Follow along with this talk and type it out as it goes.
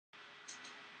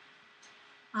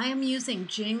I am using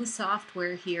Jing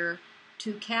software here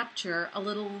to capture a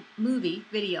little movie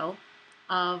video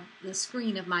of the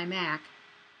screen of my Mac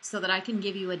so that I can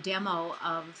give you a demo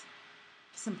of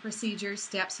some procedures,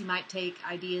 steps you might take,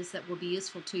 ideas that will be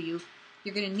useful to you.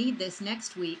 You're going to need this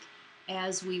next week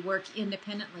as we work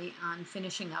independently on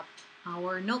finishing up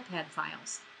our notepad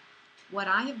files. What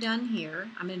I have done here,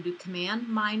 I'm going to do Command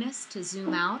minus to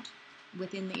zoom out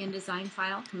within the InDesign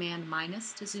file, Command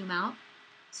minus to zoom out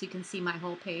so you can see my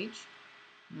whole page.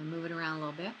 I'm going to move it around a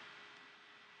little bit.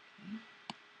 Okay.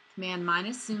 Command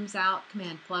minus zooms out,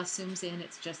 Command plus zooms in.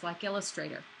 It's just like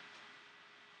Illustrator.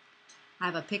 I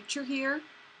have a picture here.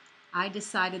 I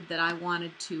decided that I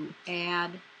wanted to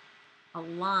add a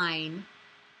line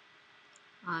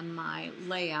on my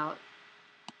layout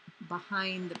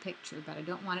behind the picture, but I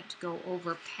don't want it to go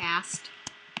over past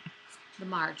the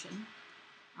margin.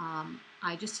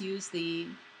 I just use the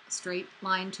straight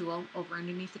line tool over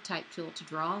underneath the type tool to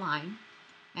draw a line,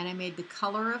 and I made the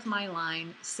color of my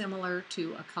line similar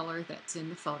to a color that's in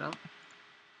the photo.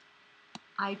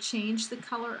 I changed the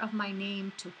color of my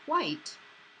name to white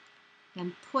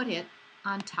and put it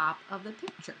on top of the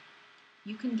picture.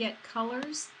 You can get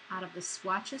colors out of the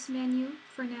swatches menu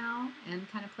for now and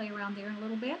kind of play around there a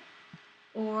little bit,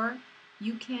 or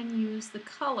you can use the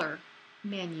color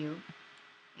menu,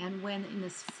 and when in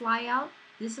this flyout,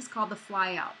 this is called the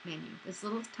flyout menu, this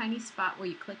little tiny spot where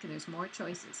you click and there's more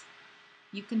choices.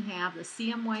 You can have the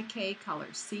CMYK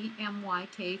colors,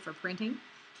 CMYK for printing,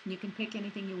 and you can pick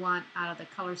anything you want out of the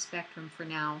color spectrum for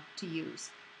now to use.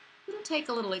 It'll take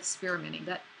a little experimenting,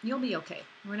 but you'll be okay.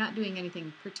 We're not doing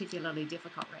anything particularly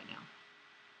difficult right now.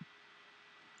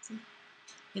 See?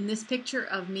 In this picture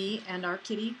of me and our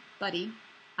kitty Buddy,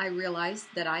 I realized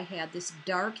that I had this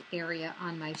dark area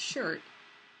on my shirt,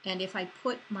 and if I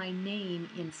put my name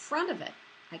in front of it,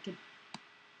 I could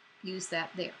use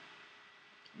that there.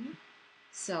 Okay.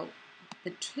 So the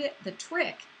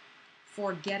trick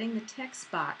for getting the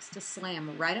text box to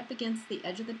slam right up against the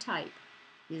edge of the type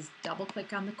is double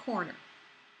click on the corner,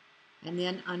 and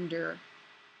then under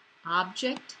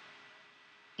Object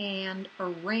and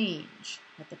Arrange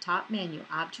at the top menu,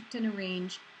 Object and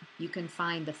Arrange, you can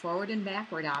find the forward and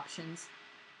backward options.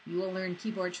 You will learn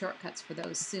keyboard shortcuts for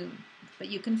those soon, but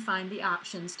you can find the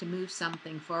options to move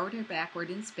something forward or backward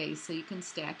in space so you can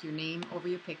stack your name over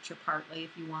your picture partly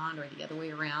if you want, or the other way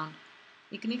around.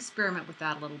 You can experiment with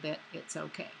that a little bit. It's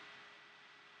okay.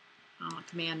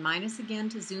 Command minus again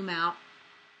to zoom out.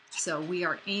 So we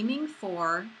are aiming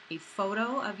for a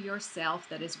photo of yourself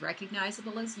that is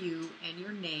recognizable as you and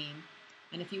your name.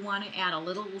 And if you want to add a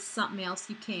little something else,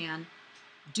 you can.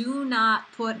 Do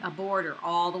not put a border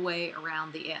all the way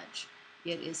around the edge.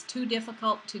 It is too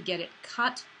difficult to get it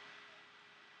cut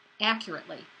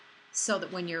accurately so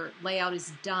that when your layout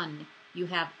is done, you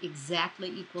have exactly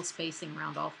equal spacing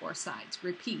around all four sides.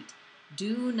 Repeat,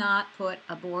 do not put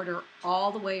a border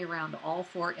all the way around all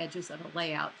four edges of a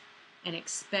layout and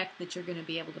expect that you're going to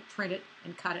be able to print it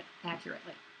and cut it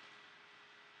accurately.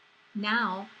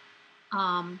 Now,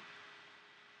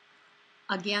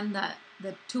 again,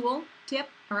 the tool tip,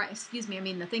 or excuse me,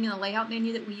 the thing in the layout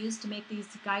menu that we use to make these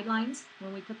guidelines,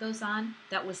 when we put those on,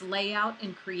 that was layout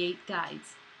and create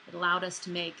guides. It allowed us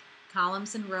to make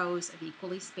columns and rows of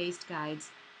equally spaced guides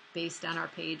based on our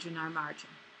page and our margin.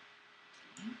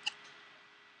 Okay.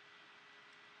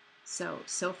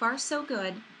 So far so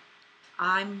good.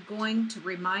 I'm going to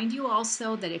remind you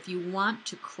also that if you want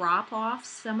to crop off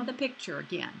some of the picture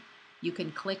again, you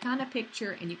can click on a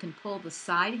picture and you can pull the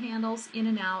side handles in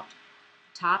and out,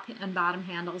 top and bottom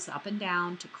handles up and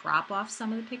down to crop off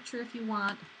some of the picture if you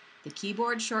want. The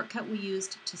keyboard shortcut we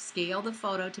used to scale the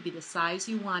photo to be the size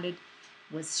you wanted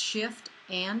was Shift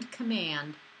and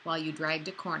Command while you dragged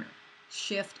a corner.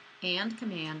 Shift and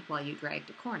Command while you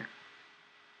dragged a corner.